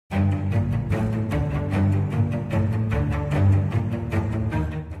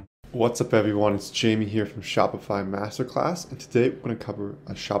What's up everyone, it's Jamie here from Shopify Masterclass, and today we're going to cover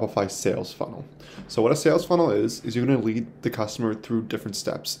a Shopify sales funnel. So what a sales funnel is you're going to lead the customer through different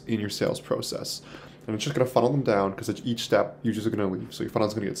steps in your sales process. And it's just going to funnel them down because each step you're just going to leave. So your funnel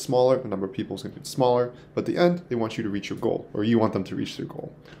is going to get smaller, the number of people is going to get smaller, but at the end they want you to reach your goal, or you want them to reach their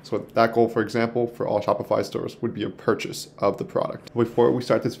goal. So that goal, for example, for all Shopify stores would be a purchase of the product. Before we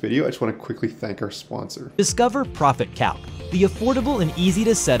start this video, I just want to quickly thank our sponsor. Discover Profit Calc, the affordable and easy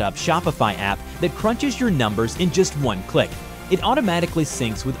to set up Shopify app that crunches your numbers in just one click. It automatically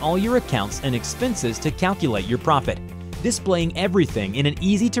syncs with all your accounts and expenses to calculate your profit, displaying everything in an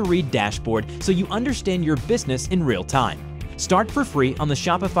easy-to-read dashboard so you understand your business in real time. Start for free on the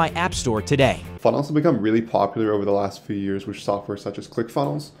Shopify App Store today. Funnels have become really popular over the last few years with software such as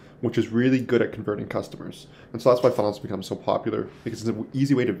ClickFunnels, which is really good at converting customers. And so that's why funnels become so popular, because it's an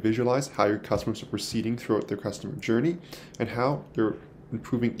easy way to visualize how your customers are proceeding throughout their customer journey and how they're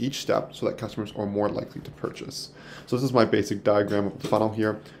improving each step so that customers are more likely to purchase. So this is my basic diagram of the funnel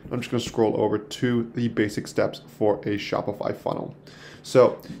here. I'm just going to scroll over to the basic steps for a Shopify funnel.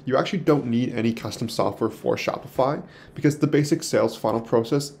 So you actually don't need any custom software for Shopify because the basic sales funnel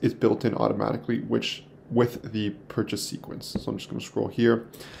process is built in automatically, with the purchase sequence. So I'm just going to scroll here.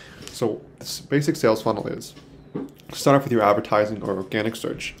 So this basic sales funnel is start off with your advertising or organic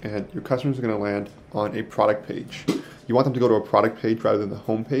search, and your customers are going to land on a product page. You want them to go to a product page rather than the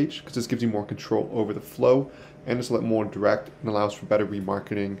home page because this gives you more control over the flow and it's a little more direct and allows for better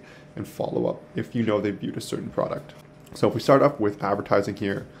remarketing and follow-up if you know they viewed a certain product. So if we start off with advertising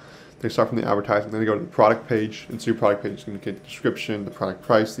here, they start from the advertising, then they go to the product page, and so your product page is going to get the description, the product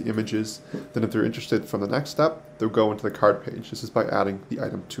price, the images. Then if they're interested from the next step, they'll go into the cart page. This is by adding the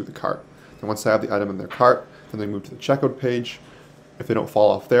item to the cart. And once they have the item in their cart, then they move to the checkout page. If they don't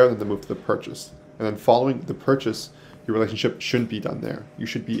fall off there, then they move to the purchase. And then following the purchase, your relationship shouldn't be done there. You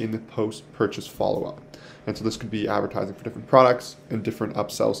should be in the post-purchase follow-up. And so this could be advertising for different products and different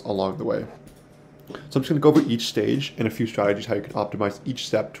upsells along the way. So I'm just going to go over each stage and a few strategies how you can optimize each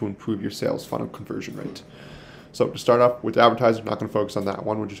step to improve your sales funnel conversion rate. So to start off with advertising, I'm not going to focus on that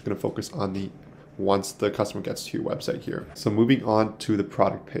one. We're just going to focus on the once the customer gets to your website here. So moving on to the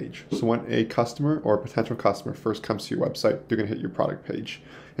product page. So when a customer or a potential customer first comes to your website, they're going to hit your product page.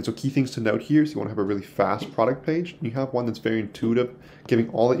 And so key things to note here is you want to have a really fast product page. And you have one that's very intuitive, giving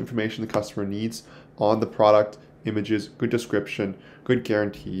all the information the customer needs on the product, images, good description, good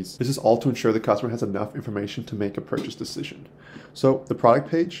guarantees. This is all to ensure the customer has enough information to make a purchase decision. So the product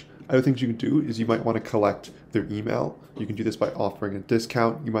page, other things you can do is you might want to collect their email. You can do this by offering a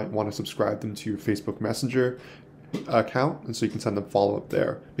discount. You might want to subscribe them to your Facebook Messenger account, and so you can send them follow-up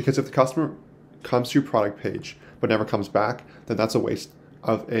there. Because if the customer comes to your product page but never comes back, then that's a waste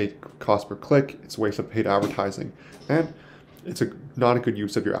of a cost per click. It's a waste of paid advertising, and it's not a good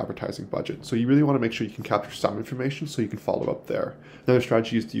use of your advertising budget. So you really want to make sure you can capture some information so you can follow up there. Another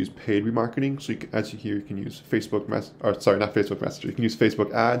strategy is to use paid remarketing. So you can, as you hear, you can use Facebook Messenger. You can use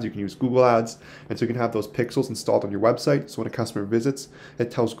Facebook ads, you can use Google ads. And so you can have those pixels installed on your website. So when a customer visits, it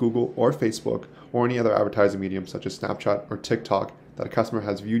tells Google or Facebook or any other advertising medium such as Snapchat or TikTok that a customer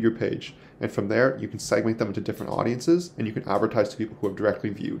has viewed your page. And from there, you can segment them into different audiences and you can advertise to people who have directly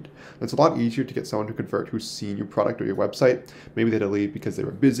viewed. And it's a lot easier to get someone to convert who's seen your product or your website. Maybe they had to leave because they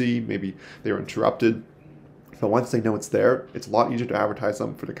were busy, maybe they were interrupted. But once they know it's there, it's a lot easier to advertise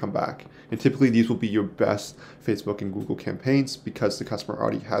them for to come back. And typically these will be your best Facebook and Google campaigns because the customer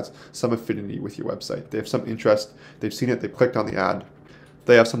already has some affinity with your website. They have some interest, they've seen it, they've clicked on the ad,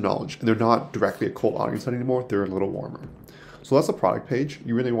 they have some knowledge, and they're not directly a cold audience anymore, they're a little warmer. So that's the product page.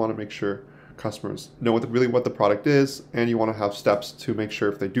 You really want to make sure customers know what the product is, and you want to have steps to make sure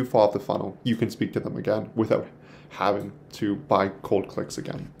if they do fall off the funnel, you can speak to them again without having to buy cold clicks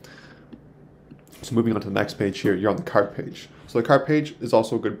again. So moving on to the next page here, you're on the cart page. So the cart page is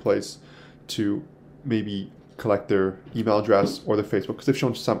also a good place to maybe collect their email address or their Facebook because they've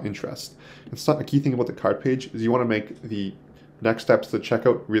shown some interest. It's not a key thing about the cart page is you want to make the next steps to the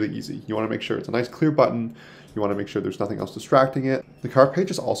checkout really easy. You want to make sure it's a nice clear button. You want to make sure there's nothing else distracting it. The cart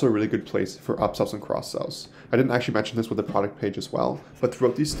page is also a really good place for upsells and cross-sells. I didn't actually mention this with the product page as well, but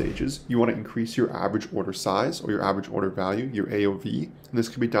throughout these stages, you want to increase your average order size or your average order value, your AOV, and this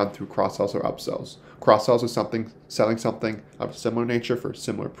can be done through cross-sells or upsells. Cross-sells is selling something of a similar nature for a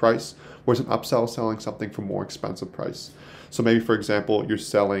similar price, whereas an upsell is selling something for more expensive price. So maybe, for example, you're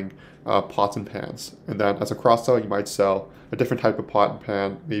selling pots and pans, and then as a cross-sell, you might sell a different type of pot and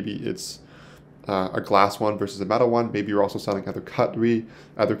pan. Maybe it's a glass one versus a metal one. Maybe you're also selling other cutlery,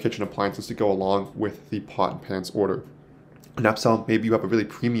 other kitchen appliances to go along with the pot and pans order. an upsell, maybe you have a really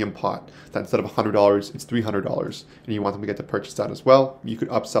premium pot that instead of $100, it's $300, and you want them to get to purchase that as well. You could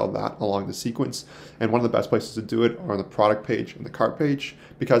upsell that along the sequence. And one of the best places to do it are on the product page and the cart page,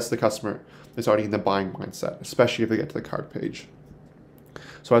 because the customer is already in the buying mindset, especially if they get to the cart page.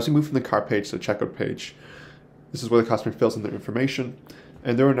 So as we move from the cart page to the checkout page, this is where the customer fills in their information.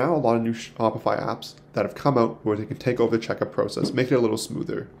 And there are now a lot of new Shopify apps that have come out where they can take over the checkout process, make it a little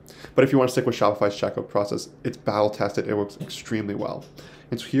smoother. But if you want to stick with Shopify's checkout process, it's battle tested, it works extremely well.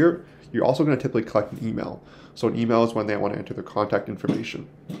 And so here, you're also going to typically collect an email. So an email is when they want to enter their contact information.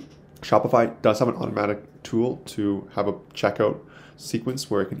 Shopify does have an automatic tool to have a checkout sequence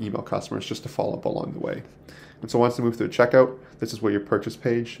where it can email customers just to follow up along the way. And so once they move through the checkout, this is where your purchase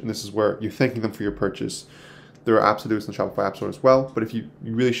page, and this is where you're thanking them for your purchase. There are apps to do this in the Shopify App Store as well, but if you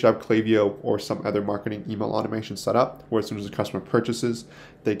really should have Klaviyo or some other marketing email automation set up, where as soon as the customer purchases,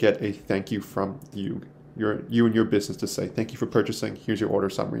 they get a thank you from you and your business to say, thank you for purchasing, here's your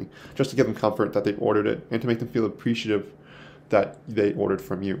order summary, just to give them comfort that they've ordered it and to make them feel appreciative that they ordered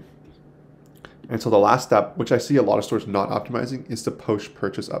from you. And so the last step, which I see a lot of stores not optimizing, is the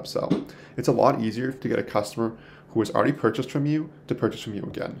post-purchase upsell. It's a lot easier to get a customer who has already purchased from you to purchase from you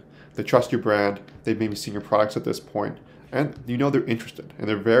again. They trust your brand, they've maybe seen your products at this point, and you know they're interested, and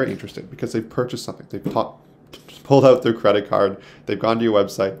they're very interested because they've purchased something. They've pulled out their credit card, they've gone to your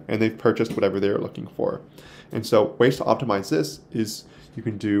website, and they've purchased whatever they're looking for. And so ways to optimize this is you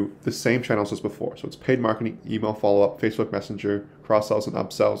can do the same channels as before. So it's paid marketing, email follow-up, Facebook Messenger, cross-sells and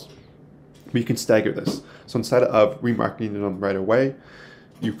upsells. But you can stagger this. So instead of remarketing them right away,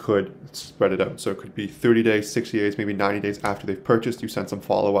 you could spread it out. So it could be 30 days, 60 days, maybe 90 days after they've purchased, you send some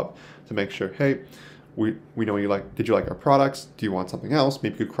follow-up to make sure, hey, we know you like, did you like our products? Do you want something else?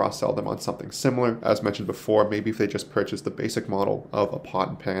 Maybe you could cross-sell them on something similar. As mentioned before, maybe if they just purchased the basic model of a pot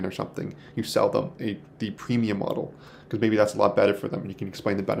and pan or something, you sell them the premium model, because maybe that's a lot better for them and you can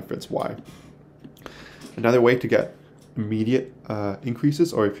explain the benefits why. Another way to get immediate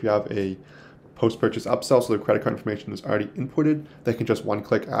increases, or if you have a post-purchase upsell, so their credit card information is already inputted, they can just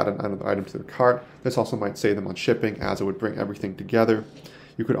one-click add another item to their cart. This also might save them on shipping, as it would bring everything together.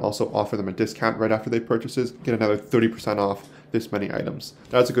 You could also offer them a discount right after they purchases, get another 30% off this many items.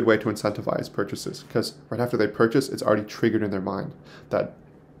 That's a good way to incentivize purchases, because right after they purchase, it's already triggered in their mind that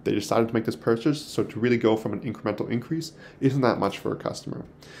they decided to make this purchase, so to really go from an incremental increase isn't that much for a customer.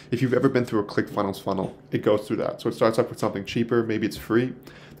 If you've ever been through a ClickFunnels funnel, it goes through that. So it starts off with something cheaper, maybe it's free,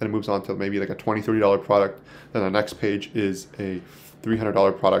 then it moves on to maybe like a $20, $30 product, then the next page is a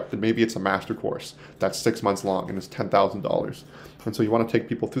 $300 product, then maybe it's a master course that's 6 months long and it's $10,000. And so you want to take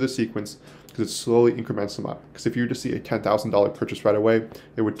people through the sequence because it slowly increments them up. Because if you were to see a $10,000 purchase right away,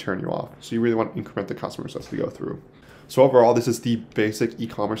 it would turn you off. So you really want to increment the customers as we go through. So overall, this is the basic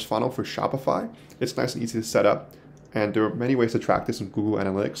e-commerce funnel for Shopify. It's nice and easy to set up. And there are many ways to track this in Google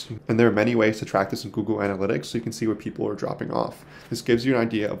Analytics. So you can see where people are dropping off. This gives you an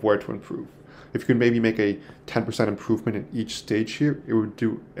idea of where to improve. If you could maybe make a 10% improvement in each stage here, it would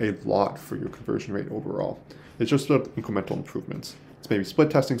do a lot for your conversion rate overall. It's just sort of incremental improvements. It's maybe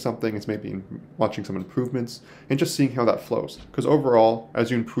split testing something, it's maybe watching some improvements, and just seeing how that flows. Because overall, as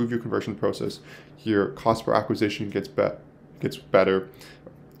you improve your conversion process, your cost per acquisition gets better,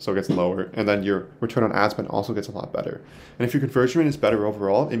 so it gets lower, and then your return on ad spend also gets a lot better. And if your conversion rate is better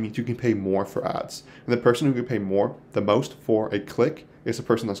overall, it means you can pay more for ads. And the person who can pay the most for a click is the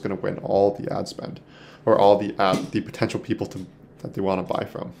person that's going to win all the ad spend, or all the potential people that they want to buy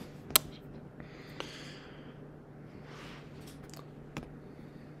from.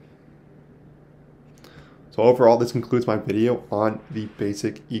 So overall, this concludes my video on the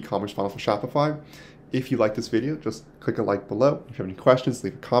basic e-commerce funnel for Shopify. If you like this video, just click a like below. If you have any questions,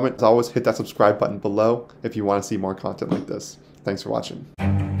 leave a comment. As always, hit that subscribe button below if you want to see more content like this. Thanks for watching.